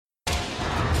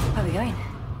doing?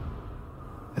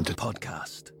 And a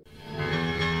podcast.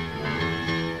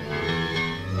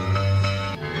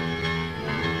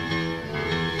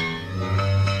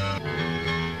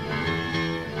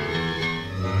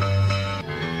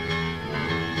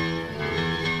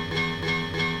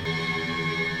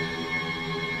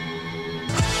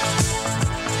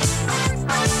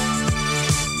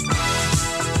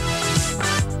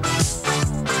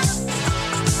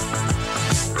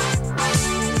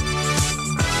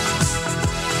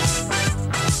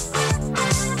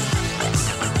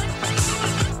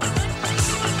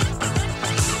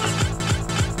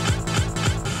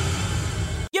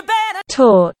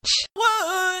 Torchwood.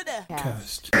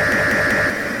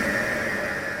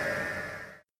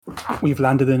 We've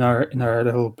landed in our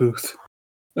little booth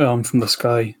from the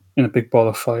sky in a big ball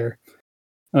of fire.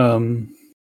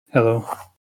 Hello.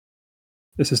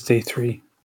 This is day 3.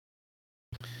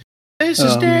 This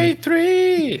is day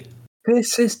 3.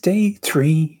 This is day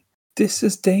 3. This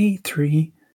is day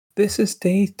 3. This is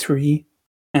day 3.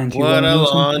 And what a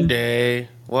long day.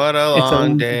 What a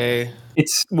long day.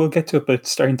 We'll get to it, but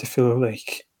it's starting to feel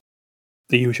like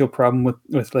the usual problem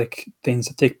with like things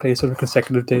that take place over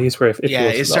consecutive days, where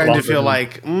it's starting to feel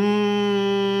like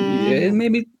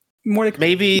maybe more like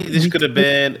this could have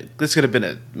been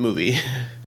a movie.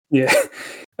 Yeah.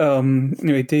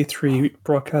 Anyway, day 3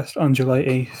 broadcast on July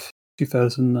 8th,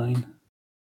 2009.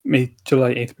 May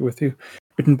July 8th be with you.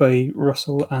 Written by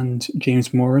Russell and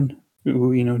James Moran.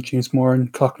 Who, James Moran,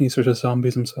 Cockneys vs.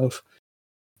 Zombies himself.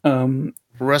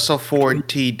 Russell Ford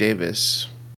T. Davis.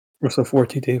 Russell Ford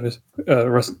T. Davis.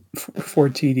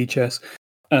 Ford T. D. Chess.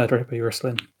 Directed by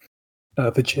Ruslan.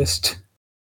 The gist.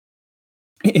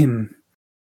 So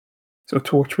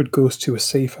Torchwood goes to a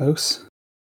safe house.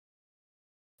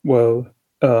 Well,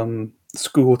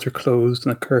 schools are closed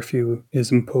and a curfew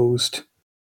is imposed.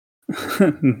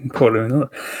 The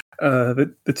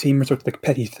team resort to like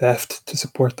petty theft to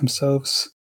support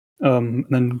themselves. And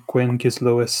then Gwen gives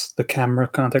Lois the camera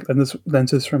contact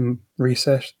lenses from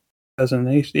Reset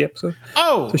 2008, the episode.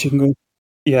 Oh, so she can go.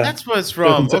 Yeah, that's what's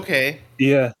wrong. Okay.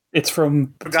 Yeah, it's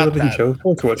from the television show.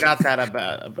 Forgot that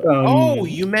about.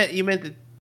 You meant the.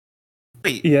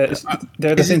 Wait. Yeah,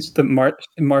 they're the things that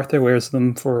Martha wears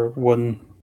them for one.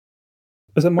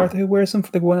 Is it Martha who wears them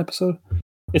for like one episode?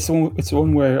 It's the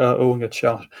one where Owen gets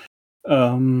shot.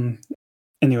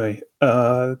 Anyway,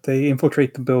 they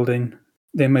infiltrate the building,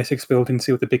 the MI6 building,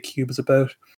 see what the big cube is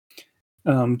about.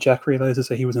 Jack realizes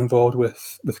that he was involved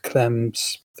with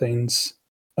Clem's things.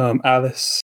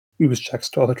 Alice, who was Jack's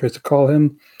daughter, tries to call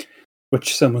him,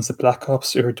 which summons the Black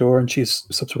Ops to her door, and she's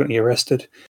subsequently arrested.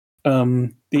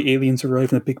 The aliens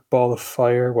arrive in a big ball of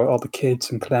fire while all the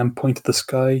kids and Clem point to the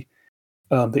sky.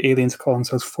 The aliens call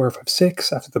themselves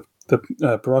 456 after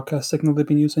the broadcast signal they've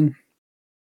been using.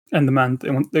 And the man,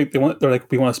 they're like,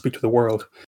 we want to speak to the world.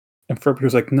 And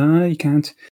Frobisher's like, nah, you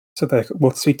can't. So they're like,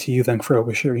 we'll speak to you then,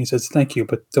 Frobisher. And he says, thank you,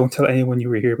 but don't tell anyone you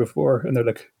were here before. And they're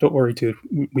like, don't worry, dude,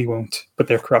 we won't. But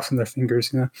they're crossing their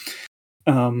fingers,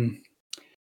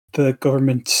 The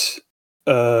government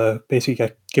basically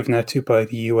got given out to by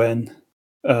the UN,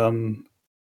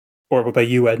 or by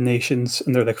UN nations,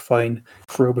 and they're like, fine,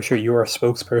 Frobisher, you're a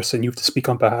spokesperson, you have to speak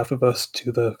on behalf of us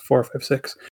to the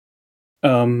 456.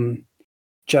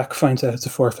 Jack finds out it's a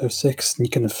 456, and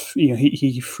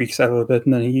he freaks out a little bit,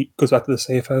 and then he goes back to the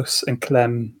safe house, and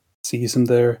Clem sees him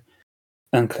there,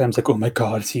 and Clem's like, oh my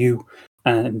god, it's you.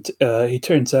 And it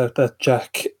turns out that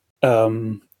Jack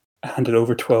handed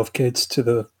over 12 kids to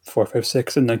the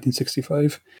 456 in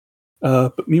 1965.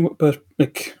 But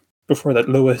before that,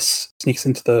 Lois sneaks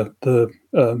into the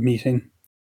meeting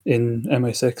in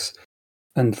MI6,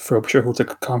 and Frobisher holds a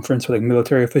conference with like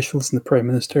military officials and the Prime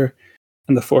Minister.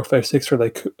 And the 456 are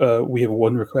like, we have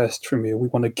one request from you. We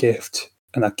want a gift,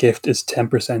 and that gift is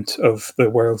 10% of the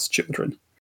world's children.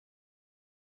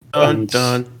 Dun,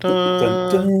 dun,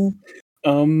 dun.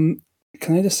 Can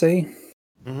I just say,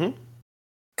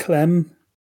 Clem,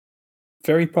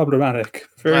 very problematic.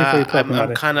 Very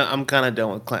problematic. I'm kind of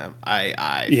done with Clem.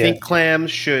 I think Clem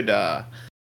should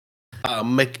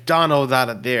McDonald's out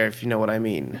of there, if you know what I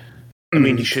mean. I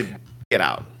mean, he should get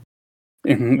out.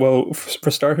 Mm-hmm. Well,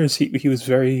 for starters, he was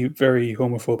very, very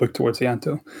homophobic towards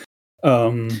Yanto.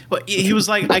 But he was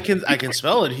like, I can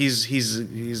smell it.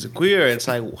 He's a queer. It's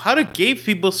like, how do gay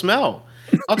people smell?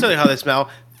 I'll tell you how they smell.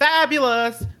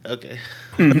 Fabulous. Okay.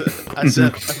 I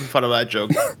said fun of that joke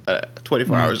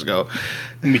 24 hours ago.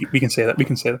 We can say that. I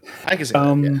can say that. Yeah.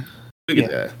 We can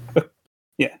say that.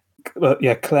 Yeah. Well,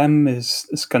 yeah. Clem is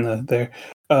kind of there.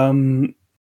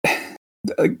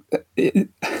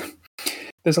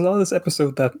 There's a lot of this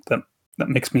episode that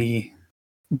makes me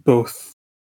both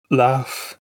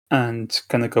laugh and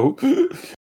kind of go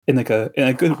in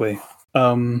a good way.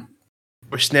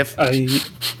 Or sniff.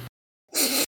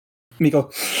 Me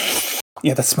go.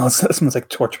 Yeah, that smells like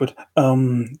Torchwood.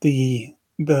 The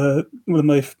one of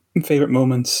my favorite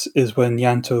moments is when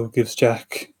Yanto gives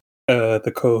Jack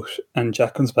the coat, and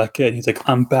Jack comes back in. He's like,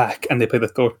 "I'm back," and they play the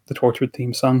Torchwood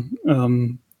theme song.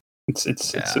 It's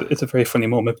a very funny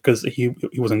moment because he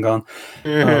wasn't gone.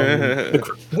 The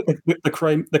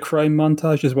crime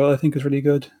montage as well, I think, is really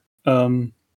good.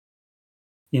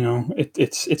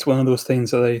 It's one of those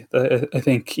things that I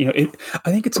think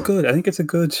I think it's good. I think it's a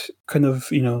good kind of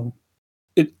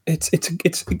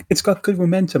it's got good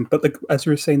momentum. But like as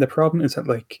you were saying, the problem is that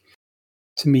like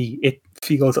to me it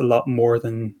feels a lot more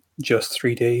than just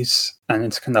 3 days, and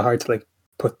it's kind of hard to like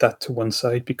put that to one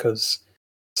side because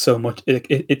so much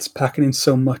it's packing in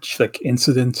so much like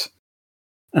incident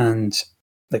and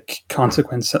like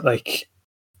consequence that like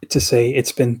to say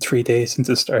it's been 3 days since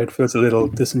it started feels a little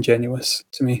disingenuous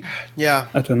to me. Yeah,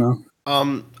 I don't know.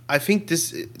 I think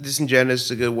disingenuous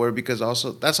is a good word because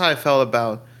also that's how I felt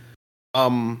about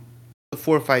the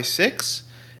 4, 5, 6.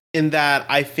 In that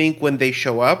I think when they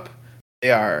show up,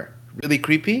 they are really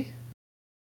creepy.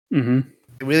 Mm-hmm.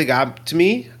 It really got to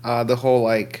me. The whole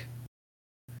like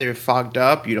they're fogged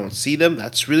up, you don't see them.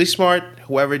 That's really smart.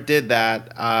 Whoever did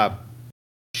that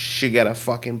should get a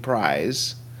fucking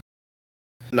prize.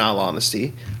 In all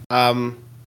honesty. But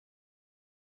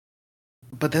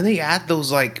then they add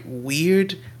those like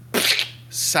weird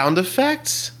sound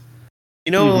effects.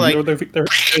 You know, like they're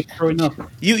growing up.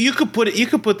 You could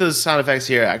put those sound effects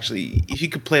here. Actually, if you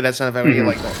could play that sound effect, where you're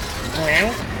like,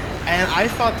 and I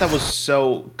thought that was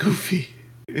so goofy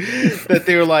that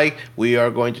they were like, "We are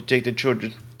going to take the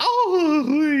children."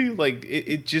 Oh, like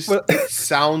it it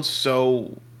sounds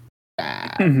so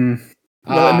bad. Mm-hmm.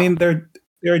 Well, I mean, they're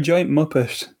a giant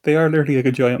Muppet. They are literally like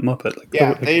a giant Muppet. Like, yeah,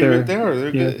 like they're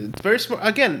good. It's very smart.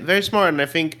 Again, very smart, and I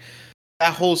think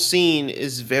that whole scene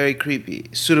is very creepy,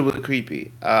 suitably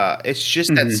creepy. It's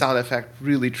just that sound effect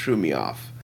really threw me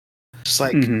off. Just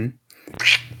like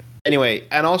anyway,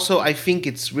 and also I think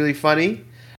it's really funny.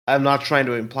 I'm not trying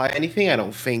to imply anything. I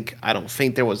don't think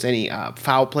there was any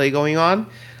foul play going on.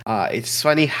 It's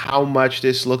funny how much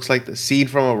this looks like the scene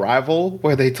from Arrival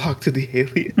where they talk to the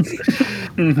aliens,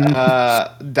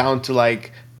 down to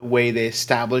like the way they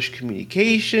establish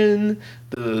communication,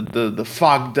 the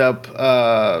fogged up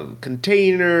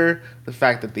container, the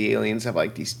fact that the aliens have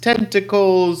like these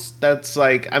tentacles. That's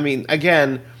like, I mean,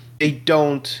 again, they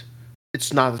don't.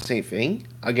 It's not the same thing.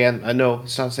 Again, I know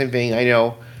it's not the same thing. I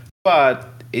know, but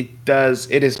it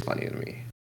does. It is funny to me.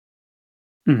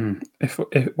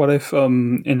 What if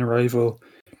in Arrival,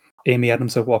 Amy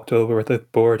Adams had walked over with a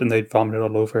board and they'd vomited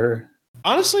all over her?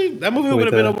 Honestly, that movie would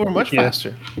have been over much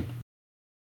faster.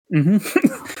 They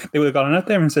would have gone out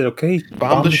there and said, "Okay,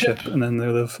 bomb the ship," and then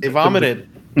they vomited.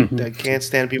 I can't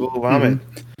stand people who vomit.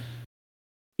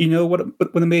 You know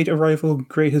what made Arrival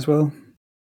great as well?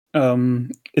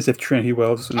 Is if Trinity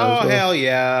Wells was in well. Hell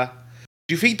yeah!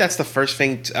 Do you think that's the first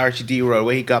thing RTD wrote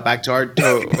when he got back to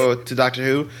Doctor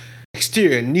Who?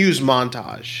 Exterior news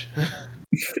montage.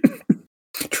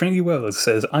 Trinity Wells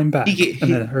says, "I'm back,"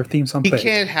 and then her theme song. He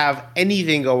can't have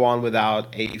anything go on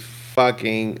without a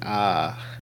fucking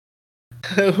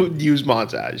news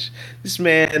montage. This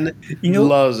man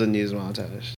loves a news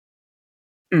montage.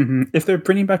 If they're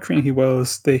bringing back Trinity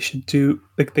Wells, they should do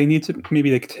like they need to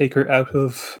maybe like take her out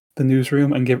of the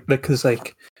newsroom and give like because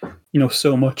like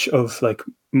so much of like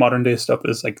modern day stuff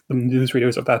is like the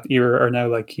newsreaders of that era are now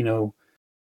like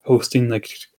hosting like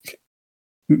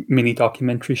mini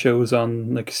documentary shows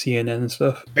on like CNN and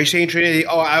stuff. Are you saying Trinity?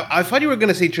 Oh, I thought you were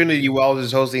gonna say Trinity Wells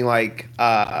is hosting like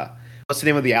what's the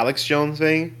name of the Alex Jones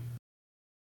thing?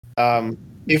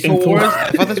 Infowars. I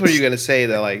thought that's what you were gonna say.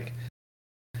 That like.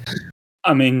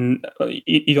 I mean,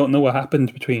 you don't know what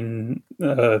happened between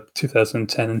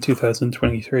 2010 and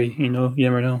 2023. You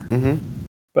never know.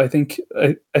 But I think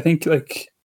like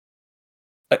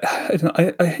I don't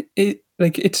know.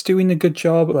 It's doing a good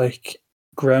job like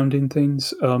grounding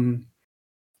things.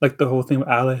 Like the whole thing with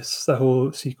Alice, the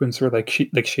whole sequence where like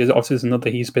she has obviously doesn't know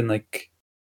that he's been like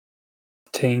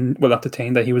detained. Well, not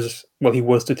detained. He was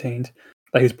detained.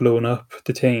 That he was blown up,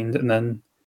 detained, and then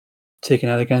taken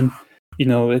out again.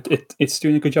 It's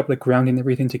doing a good job like grounding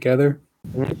everything together.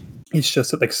 It's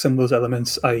just that like some of those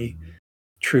elements I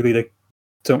truly like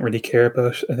don't really care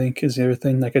about. I think is the other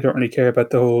thing. Like I don't really care about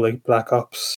the whole like Black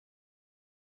Ops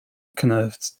kind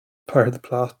of part of the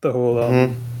plot. The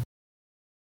whole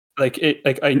like it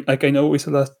like I know we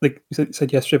said last like we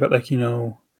said yesterday about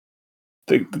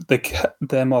like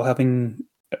them all having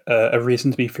a reason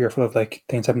to be fearful of like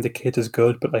things happening to kids is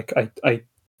good, but like I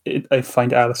I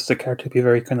find Alice as a character to be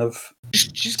very kind of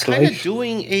She's kind of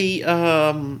doing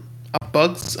a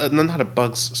Bugs, no, not a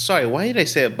Bugs. Sorry, why did I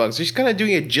say a Bugs? She's kind of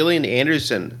doing a Gillian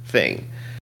Anderson thing.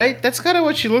 Right? That's kind of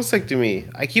what she looks like to me.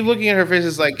 I keep looking at her face.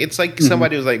 It's like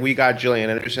somebody was like, "We got Gillian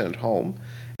Anderson at home,"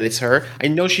 and it's her. I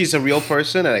know she's a real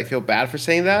person, and I feel bad for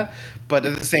saying that, but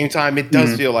at the same time, it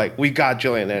does feel like we got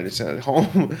Gillian Anderson at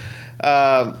home.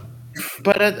 But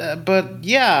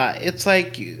yeah, it's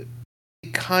like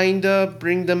kind of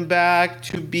bring them back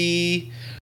to be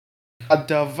a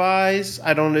device.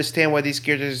 I don't understand why these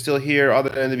characters are still here, other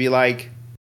than to be like,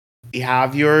 we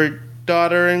have your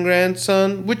daughter and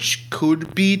grandson, which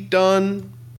could be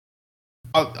done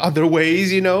other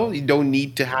ways. You don't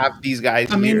need to have these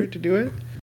guys here to do it.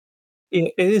 Yeah,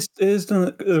 it is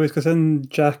done because then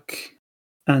Jack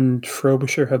and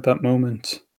Frobisher had that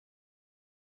moment.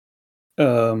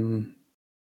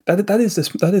 That is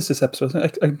this episode.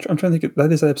 I'm trying to think.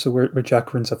 That is the episode where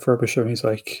Jack runs up Frobisher and he's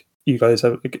like, "You guys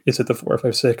have, is it the 4,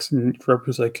 5, 6?" And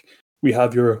Frobisher's like, "We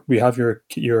have your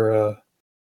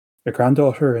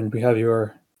granddaughter and we have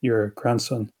your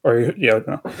grandson." Or yeah, I don't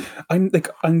know. I'm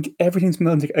everything's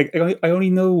melting. I only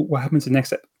know what happens in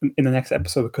the next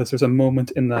episode because there's a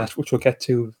moment in that which we'll get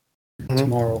to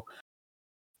tomorrow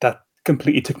that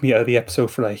completely took me out of the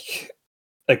episode for like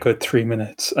a good 3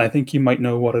 minutes. I think you might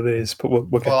know what it is, but we'll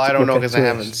get. Well, I don't know because I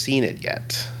haven't seen it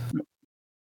yet.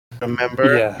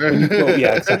 Remember? Yeah.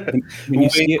 Yeah, exactly. When you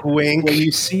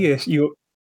see it,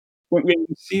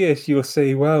 you'll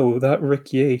say, "Wow, that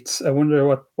Rick Yates. I wonder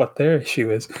what their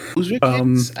issue is." Who's Rick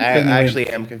Yates? I actually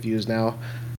am confused now.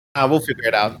 We'll figure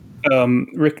it out.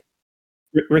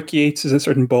 Rick Yates is a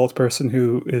certain bald person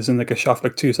who is in like a shot for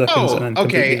like 2 seconds. Oh,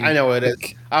 okay. I know what it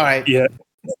is. All right. Yeah.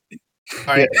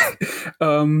 All right. Yeah.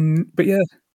 But yeah,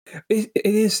 it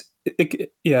is.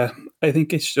 Yeah, I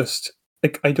think it's just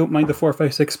like I don't mind the 4,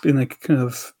 5, 6 being like kind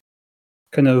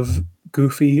of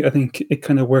goofy. I think it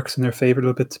kind of works in their favor a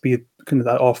little bit to be kind of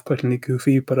that off-puttingly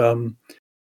goofy. But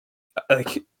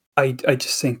like I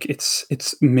just think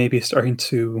it's maybe starting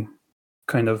to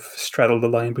kind of straddle the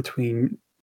line between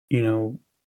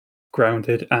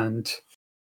grounded and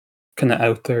kind of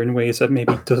out there in ways that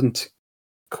maybe doesn't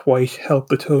quite help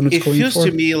the tone it's going for. It feels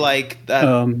to me like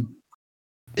that.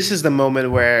 This is the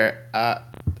moment where,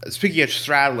 speaking of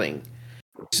straddling,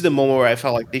 this is the moment where I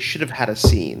felt like they should have had a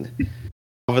scene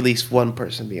of at least one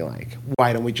person being like,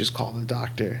 "Why don't we just call the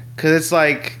doctor?" Because it's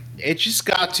like it just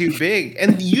got too big,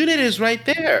 and the unit is right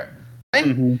there. Right?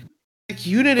 Mm-hmm. Like,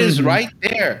 unit is right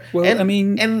there. Well, and, I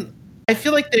mean, and I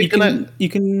feel like they're you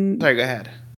can. Sorry, go ahead.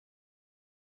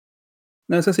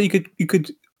 No, as I say, you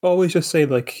could always just say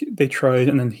like they tried,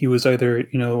 and then he was either it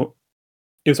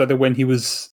was either when he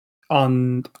was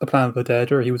on the Planet of the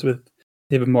Dead, or he was with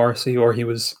David Morrissey, or he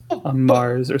was on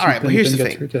Mars, or something. All right, but here's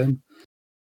the thing.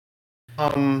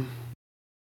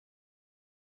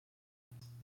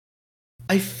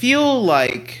 I feel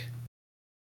like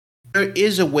there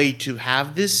is a way to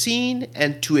have this scene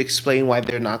and to explain why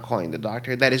they're not calling the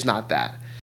doctor. That is not that.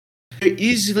 There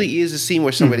easily is a scene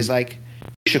where somebody's like,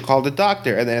 "You should call the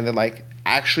doctor," and then they're like,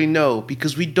 "Actually, no,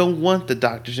 because we don't want the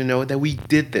doctor to know that we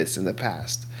did this in the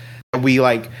past. And we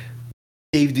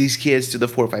gave these kids to the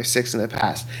 4, 5, 6 in the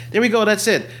past." There we go. That's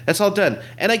it. That's all done.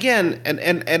 And again,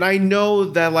 and I know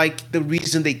that the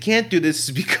reason they can't do this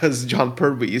is because John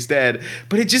Pertwee is dead.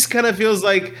 But it just kind of feels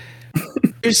like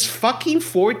there's fucking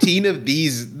 14 of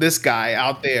this guy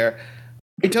out there.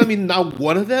 Are you telling me not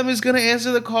one of them is gonna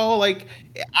answer the call? My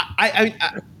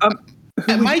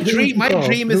dream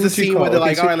is the scene where they're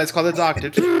like, "All right, let's call the doctor."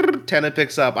 Tennant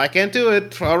picks up. "I can't do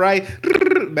it." All right.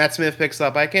 Matt Smith picks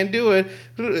up. "I can't do it."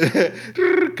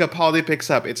 Capaldi picks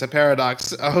up. "It's a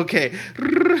paradox." Okay.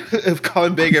 If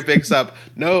Colin Baker picks up,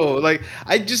 no.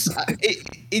 It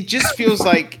just feels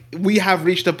like we have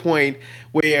reached a point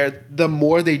where the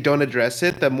more they don't address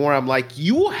it, the more I'm like,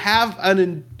 you have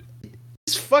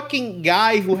this fucking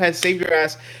guy who has saved your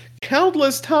ass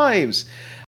countless times.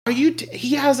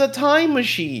 He has a time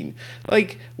machine.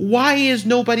 Why is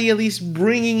nobody at least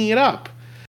bringing it up?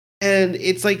 And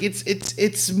it's like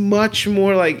it's much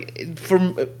more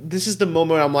this is the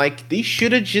moment where I'm like, they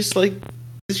should have just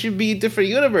this should be a different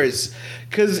universe,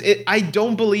 because I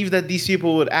don't believe that these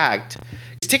people would act.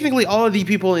 Technically, all of the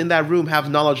people in that room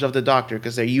have knowledge of the doctor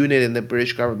because they're unit in the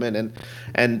British government,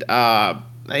 and I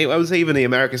would say even the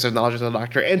Americans have knowledge of the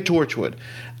doctor and Torchwood.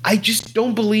 I just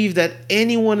don't believe that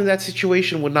anyone in that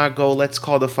situation would not go, "Let's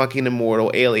call the fucking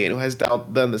immortal alien who has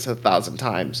done this 1,000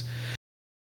 times."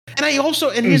 And I also,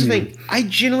 and here's the thing, I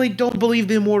genuinely don't believe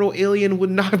the immortal alien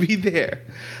would not be there.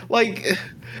 Like,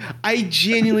 I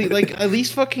genuinely, like, at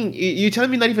least fucking, you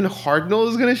telling me not even Hartnell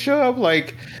is gonna show up?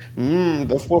 Like,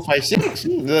 the 456?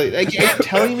 Like, are you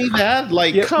telling me that?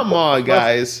 Like, come on,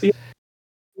 guys.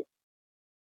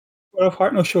 Well, if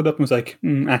Hartnell showed up and was like,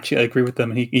 actually, I agree with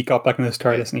them, and he got back in his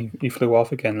TARDIS and he flew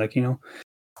off again, like, you know.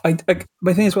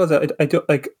 My thing as well is that I don't,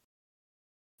 like,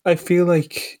 I feel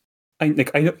like,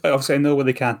 obviously I know where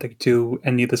they can't, like, do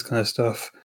any of this kind of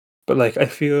stuff, but, like, I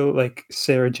feel like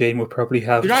Sarah Jane would probably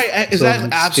have Right, is some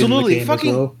that absolutely skin in the game fucking...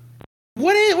 as well.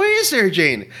 Where is Sarah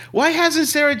Jane? Why hasn't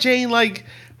Sarah Jane, like,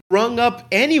 rung up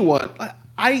anyone?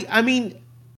 I mean,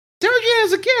 Sarah Jane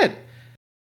has a kid.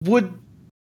 Would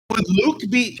Luke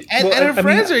be... And her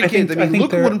friends are kids. I mean,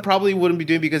 Luke wouldn't be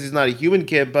doing it because he's not a human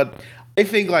kid, but I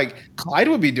think, like, Clyde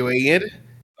would be doing it.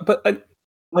 But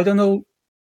I don't know.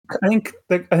 I think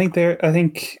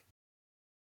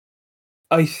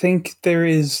there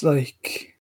is,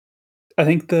 like, I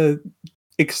think the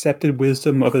accepted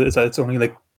wisdom of it is that it's only,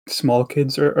 like, small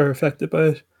kids are affected by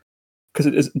it, because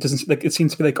it doesn't, like, it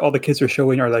seems to be like all the kids are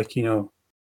showing are, like, you know,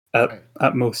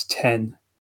 at most 10,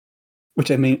 which,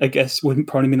 I mean, I guess wouldn't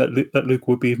probably mean that Luke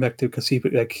would be affected because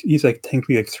he's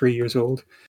technically like 3 years old.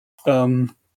 I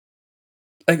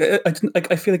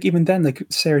feel like even then, like,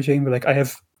 Sarah Jane would, like, I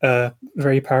have a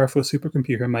very powerful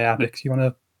supercomputer in my attic. Do you want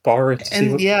to borrow it to see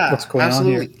what's going on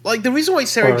here? Like, the reason why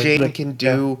Sarah Jane can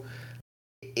do...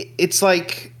 It's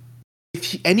like,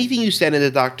 if anything you said in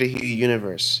the Doctor Who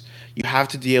universe, you have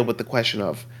to deal with the question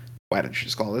of, why don't you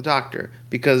just call the Doctor?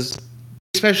 Because,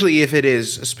 especially if it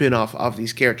is a spin-off of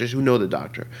these characters who know the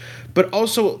Doctor. But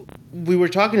also, we were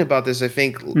talking about this, I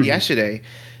think, yesterday.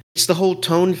 It's the whole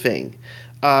tone thing.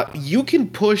 You can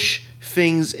push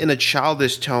things in a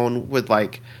childish tone with,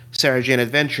 like, Sarah Jane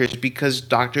Adventures because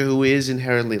Doctor Who is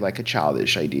inherently, like, a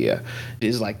childish idea. It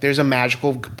is like there's a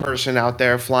magical person out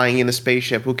there flying in a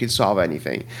spaceship who can solve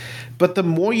anything. But the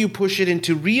more you push it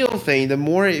into real thing, the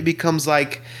more it becomes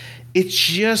like, it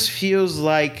just feels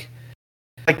like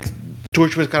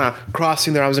Torchwood was kind of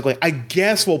crossing their arms and going, I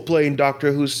guess we'll play in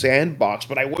Doctor Who's sandbox,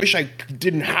 but I wish I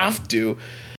didn't have to.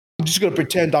 I'm just going to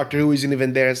pretend Doctor Who isn't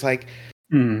even there. It's like,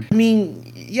 I mean,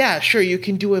 yeah, sure, you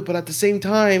can do it, but at the same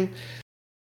time,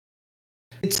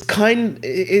 it's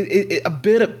a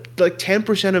bit of, like,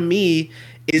 10% of me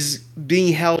is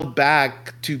being held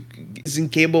back is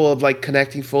incapable of, like,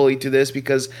 connecting fully to this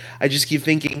because I just keep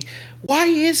thinking, why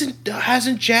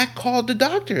hasn't Jack called the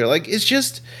Doctor? Like, it's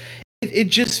just, it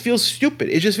just feels stupid.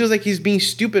 It just feels like he's being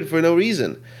stupid for no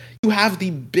reason. You have the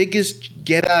biggest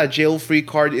get out of jail free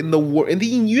card in the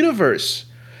universe.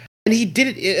 And he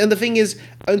did it. And the thing is,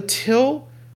 until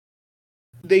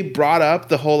they brought up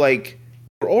the whole, like,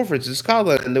 orphans in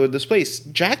Scotland and they were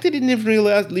displaced, Jack didn't even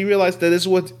realize that this is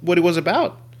what it was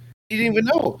about. He didn't even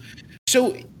know.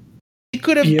 So he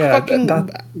could have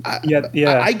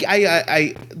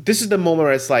this is the moment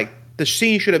where it's like, the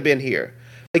scene should have been here.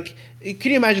 Like,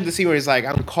 can you imagine the scene where he's like,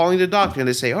 I'm calling the Doctor, and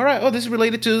they say, all right, this is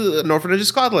related to an orphanage in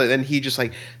Scotland, and he just,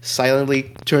 like,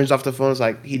 silently turns off the phone. It's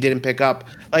like he didn't pick up.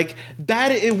 Like,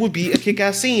 that, it would be a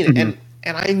kick-ass scene.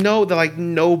 And I know that, like,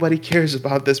 nobody cares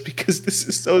about this because this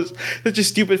is such a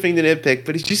stupid thing to nitpick,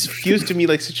 but it just feels to me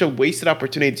like such a wasted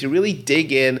opportunity to really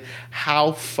dig in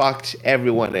how fucked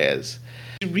everyone is.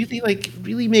 To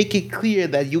really make it clear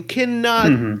that you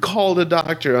cannot call the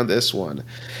Doctor on this one.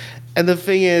 And the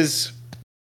thing is,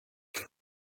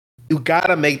 you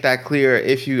gotta make that clear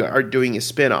if you are doing a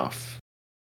spin-off.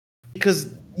 Because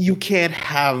you can't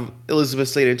have Elizabeth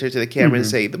Slater turn to the camera and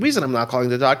say, the reason I'm not calling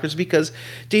the Doctor is because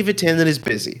David Tennant is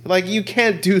busy. Like, you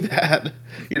can't do that,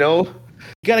 you know?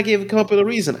 You gotta come up with a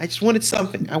reason. I just wanted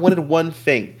something. I wanted one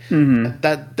thing.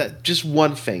 That just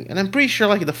one thing. And I'm pretty sure,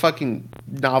 like, the fucking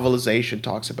novelization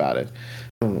talks about it.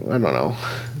 I don't know.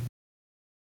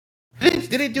 Did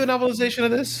they do a novelization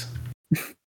of this?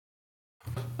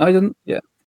 I don't. Yeah.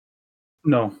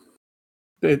 No.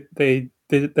 They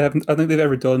haven't. I don't think they've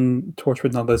ever done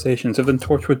Torchwood novelizations. They've done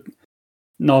Torchwood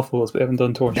novels, but they haven't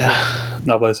done Torchwood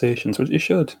novelizations, which you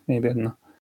should. Maybe, I don't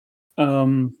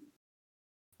know.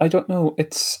 I don't know.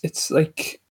 It's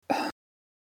like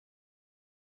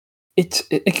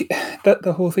that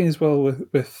the whole thing as well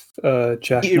with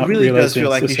Jack. It really does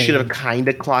feel like they should have kind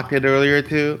of clocked it earlier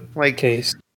too. Like,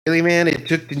 case. Really, man, it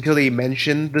took until they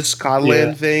mentioned the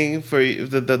Scotland thing for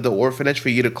the orphanage for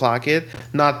you to clock it.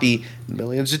 Not the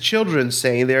millions of children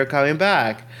saying they're coming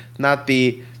back. Not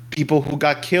the people who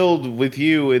got killed with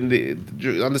you on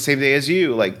the same day as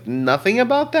you. Like, nothing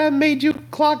about that made you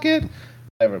clock it.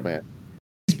 Whatever, man.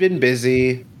 He's been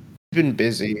busy.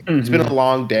 It's been a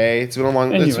long day. It's been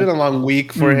a long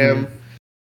week for him.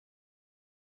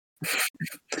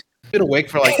 been awake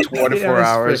for like 24 Yeah,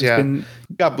 hours. he's Yeah, been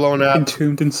got blown up.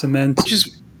 entombed in cement. Which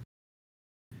is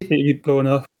He's blown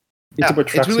up.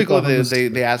 it's really cool. Bombs.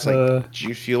 They asked like, "Did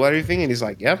you feel anything?" And he's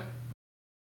like, "Yep,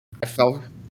 I felt."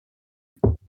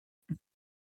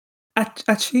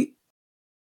 Actually,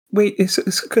 wait. It's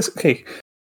because okay.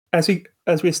 As we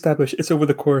established, it's over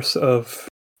the course of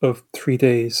 3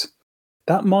 days.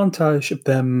 That montage of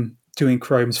them doing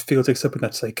crimes feels like something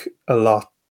that's like a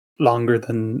lot longer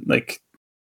than like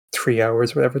 3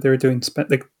 hours, whatever they were doing. Spent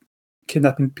like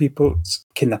kidnapping people.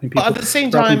 But at the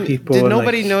same time, did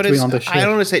nobody notice? I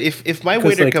don't understand. If my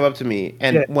waiter come up to me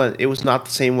and one, it was not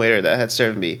the same waiter that had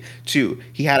served me. Two,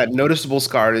 he had a noticeable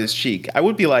scar on his cheek. I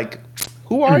would be like,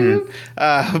 "Who are you?"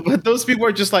 But those people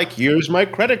are just like, "Here's my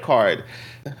credit card."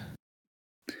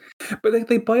 But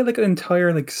they buy like an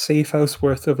entire like safe house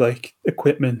worth of like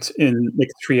equipment in like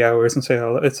 3 hours and say,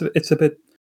 "Oh, it's a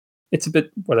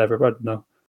bit whatever." But I don't know.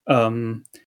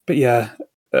 But yeah,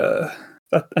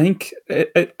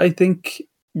 I think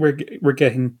we're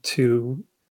getting to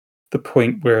the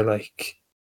point where like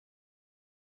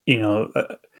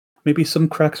maybe some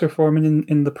cracks are forming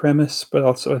in the premise, but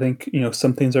also I think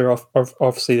some things are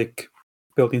obviously like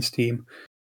building steam.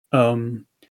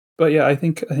 But yeah, I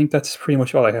think that's pretty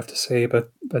much all I have to say about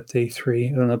day 3.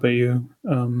 I don't know about you.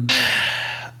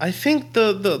 I think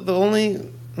the only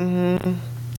I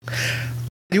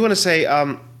do want to say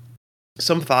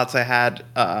some thoughts I had.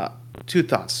 2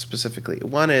 thoughts specifically.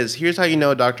 One is, here's how you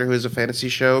know Doctor Who is a fantasy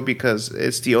show, because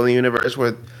it's the only universe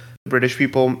where British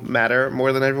people matter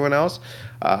more than everyone else.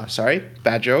 Sorry,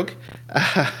 bad joke.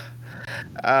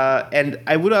 And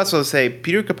I would also say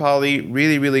Peter Capaldi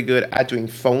really, really good at doing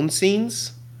phone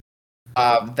scenes.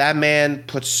 That man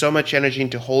puts so much energy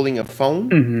into holding a phone.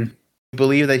 Mm-hmm. I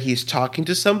believe that he's talking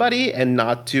to somebody and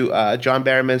not to John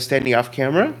Barrowman standing off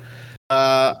camera.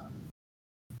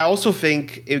 I also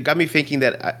think it got me thinking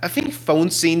that I think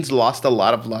phone scenes lost a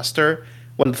lot of luster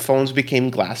when phones became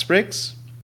glass bricks.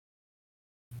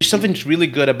 There's something really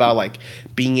good about like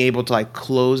being able to like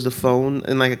close the phone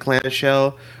in like a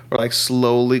clamshell, or like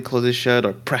slowly close it shut,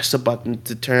 or press a button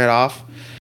to turn it off.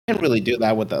 You can't really do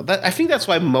that with that. I think that's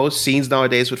why most scenes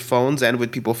nowadays with phones end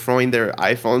with people throwing their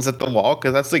iPhones at the wall,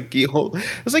 because that's like the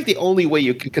only way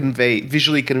you can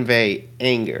visually convey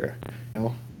anger. You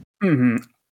know? Mm-hmm.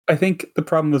 I think the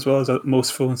problem as well is that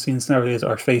most phone scenes nowadays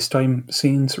are FaceTime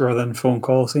scenes rather than phone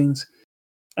call scenes,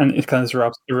 and it kind of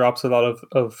robs a lot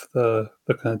of the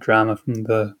kind of drama from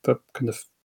the kind of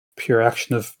pure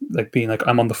action of like being like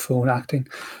I'm on the phone acting.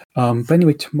 But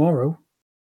anyway, tomorrow.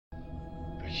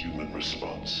 The human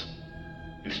response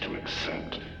is to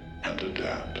accept and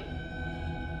adapt.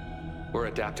 We're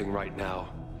adapting right now,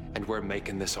 and we're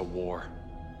making this a war.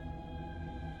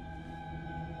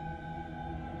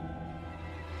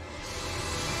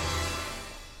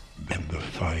 Then the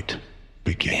fight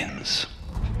begins.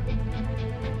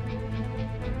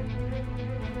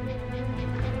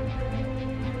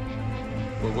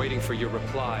 We're waiting for your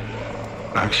reply.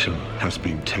 Action has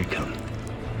been taken.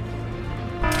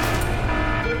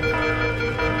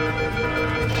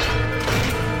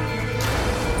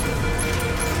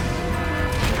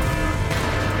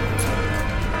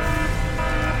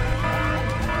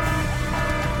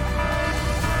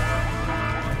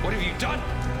 What have you done?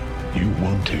 You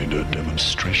wanted a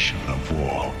demonstration of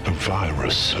war. A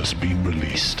virus has been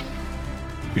released.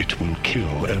 It will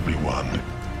kill everyone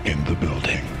in the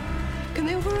building. Can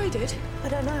they override it? I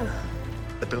don't know.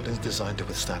 The building's designed to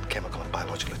withstand chemical and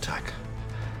biological attack.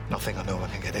 Nothing or no one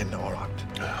can get in or out.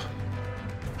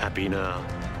 Happy now.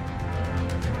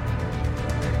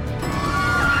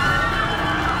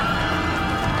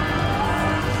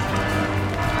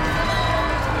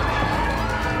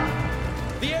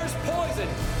 The air's poisoned!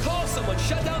 Call someone,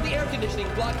 shut down the air conditioning,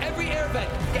 block every air vent,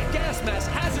 get gas masks,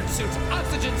 hazard suits,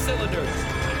 oxygen cylinders!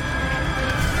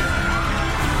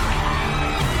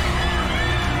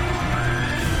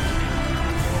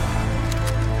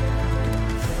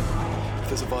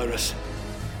 If there's a virus,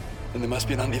 then there must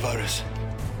be an antivirus.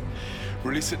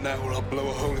 Release it now or I'll blow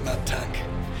a hole in that tank.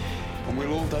 And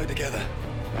we'll all die together.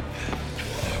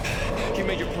 You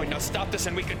made your point, now stop this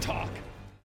and we can talk.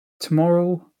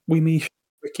 Tomorrow we meet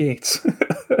Rick Yates.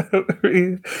 I'm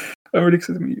really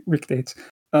excited to meet Rick Yates.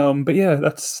 But yeah,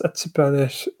 that's about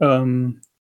it.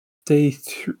 Day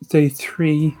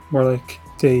 3, more like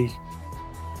day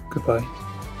goodbye.